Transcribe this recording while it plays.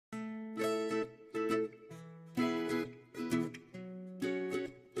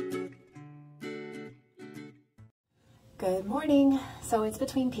Good morning. So it's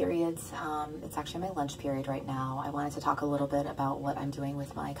between periods. It's actually my lunch period right now. I wanted to talk a little bit about what I'm doing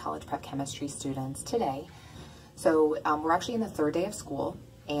with my college prep chemistry students today. So we're actually in the third day of school,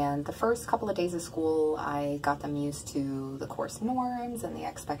 and the first couple of days of school, I got them used to the course norms and the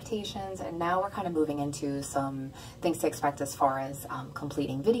expectations, and now we're kind of moving into some things to expect as far as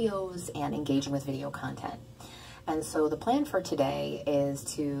completing videos and engaging with video content. And so the plan for today is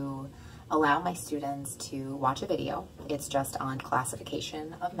to allow my students to watch a video. It's just on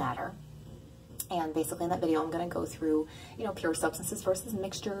classification of matter. And basically in that video, I'm going to go through, pure substances versus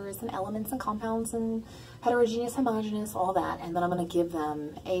mixtures and elements and compounds and heterogeneous, homogeneous, all that. And then I'm going to give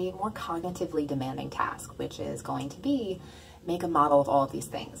them a more cognitively demanding task, which is going to be make a model of all of these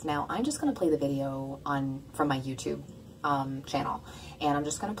things. Now, I'm just going to play the video from my YouTube channel, and I'm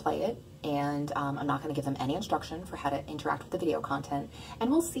just going to play it. And I'm not going to give them any instruction for how to interact with the video content. And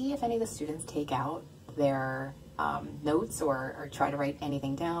we'll see if any of the students take out their notes or try to write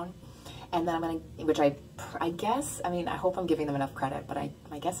anything down. And then I'm going to, which I guess, I hope I'm giving them enough credit, but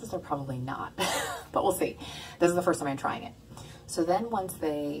my guess is they're probably not. But we'll see. This is the first time I'm trying it. So then once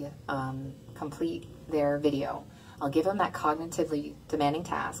they complete their video, I'll give them that cognitively demanding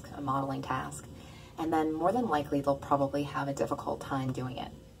task, a modeling task. And then more than likely, they'll probably have a difficult time doing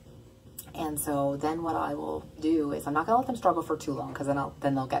it. And so then what I will do is I'm not going to let them struggle for too long, because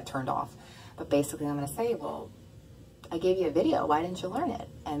then they'll get turned off. But basically I'm going to say, well, I gave you a video. Why didn't you learn it?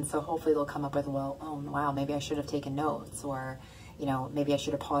 And so hopefully they'll come up with, well, oh, wow, maybe I should have taken notes, or, maybe I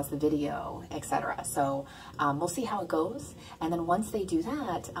should have paused the video, etc. So we'll see how it goes. And then once they do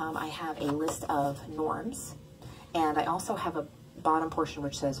that, I have a list of norms. And I also have a bottom portion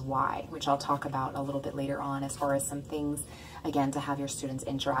which says why, which I'll talk about a little bit later on, as far as some things, again, to have your students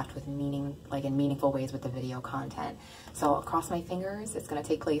interact with in meaningful ways with the video content. So I'll cross my fingers. It's going to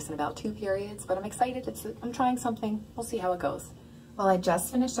take place in about 2 periods, but I'm excited. I'm trying something. We'll see how it goes. Well, I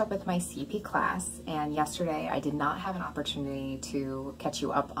just finished up with my CP class, and yesterday I did not have an opportunity to catch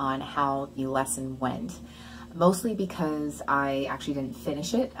you up on how the lesson went. Mostly because I actually didn't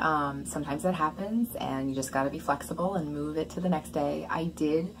finish it. Sometimes that happens, and you just got to be flexible and move it to the next day. I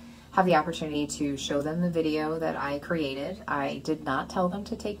did have the opportunity to show them the video that I created. I did not tell them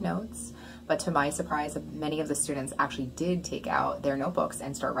to take notes, but to my surprise, many of the students actually did take out their notebooks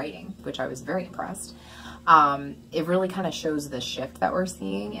and start writing, which I was very impressed. It really kind of shows the shift that we're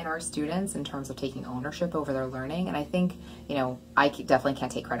seeing in our students in terms of taking ownership over their learning. And I think, I definitely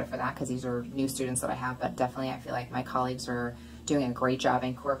can't take credit for that, because these are new students that I have, but definitely I feel like my colleagues are doing a great job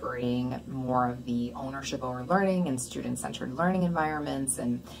incorporating more of the ownership over learning and student-centered learning environments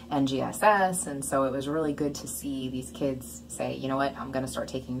and NGSS. And so it was really good to see these kids say, you know what, I'm going to start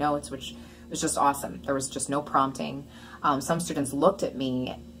taking notes, which was just awesome. There was just no prompting. Some students looked at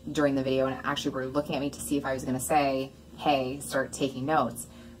me during the video and actually were looking at me to see if I was going to say, hey, start taking notes.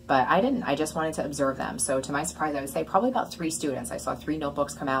 But I didn't. I just wanted to observe them. So to my surprise, I would say probably about 3 students. I saw 3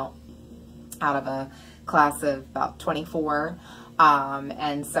 notebooks come out of a class of about 24.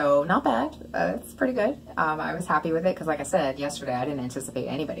 And so not bad. It's pretty good. I was happy with it because, like I said, yesterday I didn't anticipate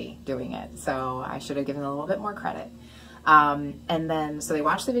anybody doing it. So I should have given them a little bit more credit. And then, so they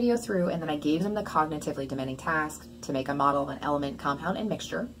watched the video through, and then I gave them the cognitively demanding task to make a model of an element, compound, and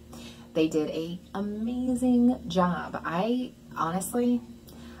mixture. They did an amazing job. Honestly,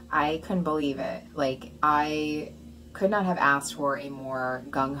 I couldn't believe it. Like, I could not have asked for a more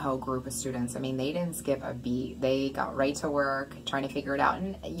gung-ho group of students. They didn't skip a beat. They got right to work trying to figure it out.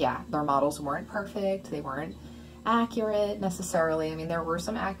 And yeah, their models weren't perfect. They weren't accurate necessarily. There were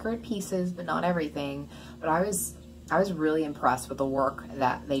some accurate pieces, but not everything. But I was really impressed with the work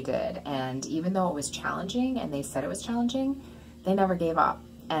that they did. And even though it was challenging, and they said it was challenging, they never gave up.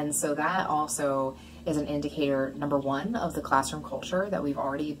 And so that also is an indicator, number 1, of the classroom culture that we've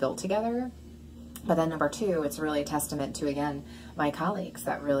already built together. But then number 2, it's really a testament to, again, my colleagues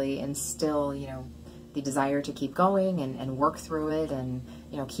that really instill, the desire to keep going and work through it and,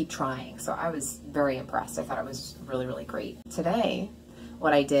 keep trying. So I was very impressed. I thought it was really, really great. Today,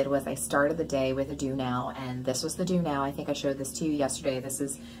 what I did was I started the day with a do now, and this was the do now. I think I showed this to you yesterday. This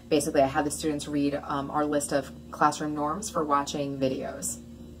is basically, I had the students read our list of classroom norms for watching videos.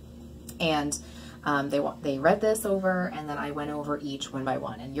 And they read this over, and then I went over each one by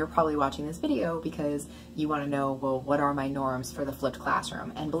one. And you're probably watching this video because you want to know, well, what are my norms for the flipped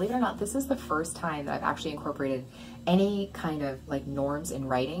classroom? And believe it or not, this is the first time that I've actually incorporated any kind of norms in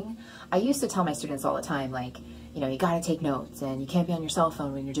writing. I used to tell my students all the time, you got to take notes and you can't be on your cell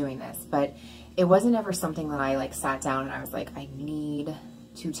phone when you're doing this. But it wasn't ever something that I sat down and I was like, I need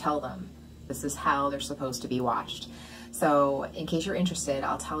to tell them this is how they're supposed to be watched. So in case you're interested,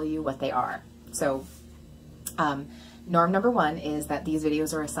 I'll tell you what they are. So Norm number one is that these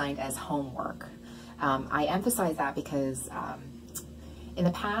videos are assigned as homework. I emphasize that because in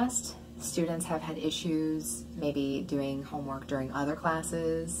the past, students have had issues maybe doing homework during other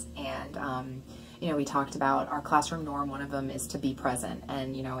classes, and you know, we talked about our classroom norm. One of them is to be present,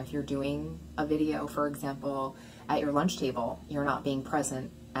 and you know, if you're doing a video, for example, at your lunch table, you're not being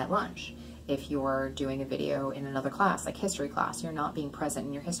present at lunch. If you're doing a video in another class, like history class, you're not being present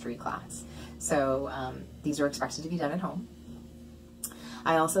in your history class. So these are expected to be done at home.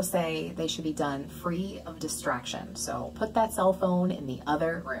 I also say they should be done free of distraction. So put that cell phone in the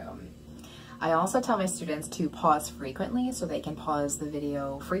other room. I also tell my students to pause frequently, so they can pause the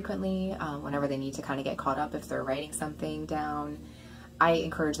video frequently whenever they need to kind of get caught up if they're writing something down. I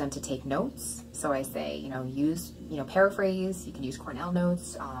encourage them to take notes. So I say, you know, use, paraphrase. You can use Cornell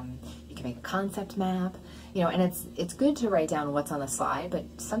notes. You can make a concept map, and it's good to write down what's on the slide, but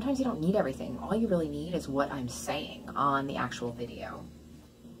sometimes you don't need everything. All you really need is what I'm saying on the actual video.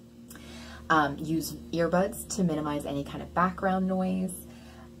 Use earbuds to minimize any kind of background noise.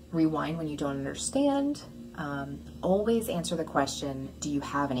 Rewind when you don't understand. Always answer the question, do you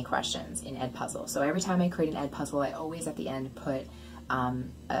have any questions in Edpuzzle? So every time I create an Edpuzzle, I always at the end put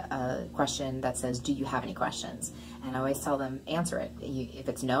a question that says, do you have any questions? And I always tell them, answer it. If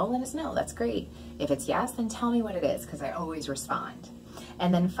it's no, then it's no, that's great. If it's yes, then tell me what it is, because I always respond.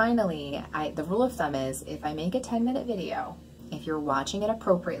 And then finally, the rule of thumb is, if I make a 10-minute video, if you're watching it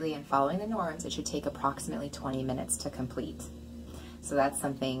appropriately and following the norms, it should take approximately 20 minutes to complete. So that's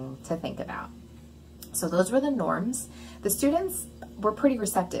something to think about. So those were the norms. The students were pretty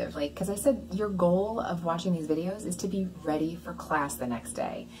receptive, because I said your goal of watching these videos is to be ready for class the next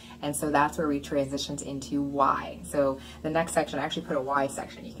day. And so that's where we transitioned into why. So the next section, I actually put a why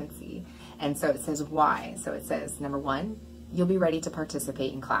section, you can see. And so it says why. So it says, number one, you'll be ready to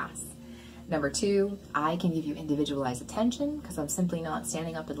participate in class. Number two, I can give you individualized attention because I'm simply not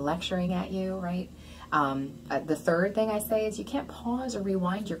standing up and lecturing at you, right? The third thing I say is you can't pause or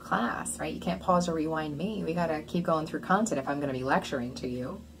rewind your class, right? You can't pause or rewind me. We got to keep going through content if I'm going to be lecturing to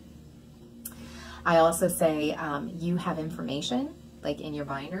you. I also say you have information like in your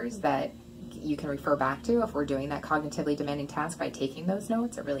binders that you can refer back to if we're doing that cognitively demanding task by taking those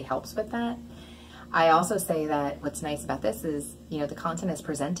notes. It really helps with that. I also say that what's nice about this is, the content is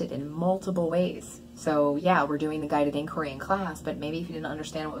presented in multiple ways. So yeah, we're doing the guided inquiry in class, but maybe if you didn't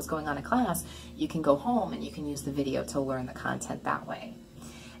understand what was going on in class, you can go home and you can use the video to learn the content that way.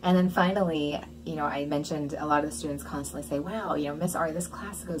 And then finally, I mentioned a lot of the students constantly say, wow, Miss R, this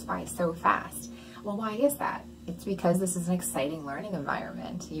class goes by so fast. Well, why is that? It's because this is an exciting learning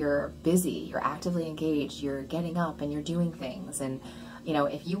environment. You're busy, you're actively engaged, you're getting up and you're doing things. And,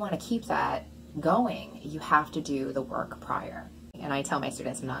 if you want to keep that going, you have to do the work prior. And I tell my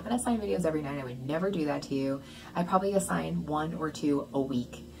students, I'm not going to assign videos every night. I would never do that to you. I probably assign 1 or 2 a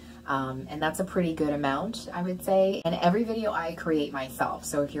week. And that's a pretty good amount, I would say. And every video I create myself.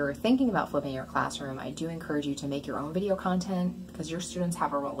 So if you're thinking about flipping your classroom, I do encourage you to make your own video content because your students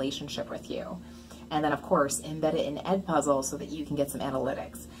have a relationship with you. And then of course, embed it in Edpuzzle so that you can get some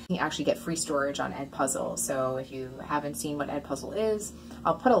analytics. You can actually get free storage on Edpuzzle. So if you haven't seen what Edpuzzle is,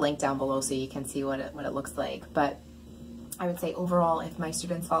 I'll put a link down below so you can see what it looks like. But I would say overall, if my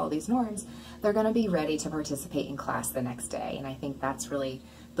students follow these norms, they're going to be ready to participate in class the next day. And I think that's really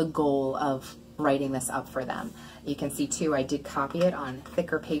the goal of writing this up for them. You can see too, I did copy it on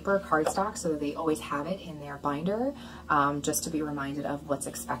thicker paper, cardstock, so that they always have it in their binder, just to be reminded of what's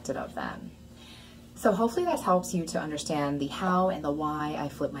expected of them. So hopefully that helps you to understand the how and the why I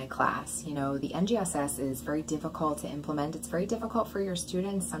flip my class. The NGSS is very difficult to implement. It's very difficult for your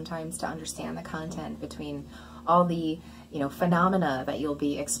students sometimes to understand the content between all the, phenomena that you'll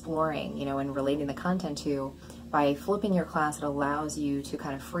be exploring, and relating the content to. By flipping your class, it allows you to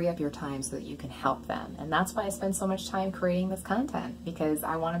kind of free up your time so that you can help them. And that's why I spend so much time creating this content, because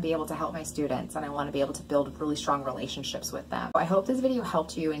I want to be able to help my students and I want to be able to build really strong relationships with them. I hope this video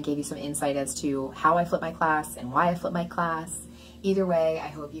helped you and gave you some insight as to how I flip my class and why I flip my class. Either way, I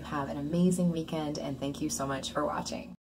hope you have an amazing weekend and thank you so much for watching.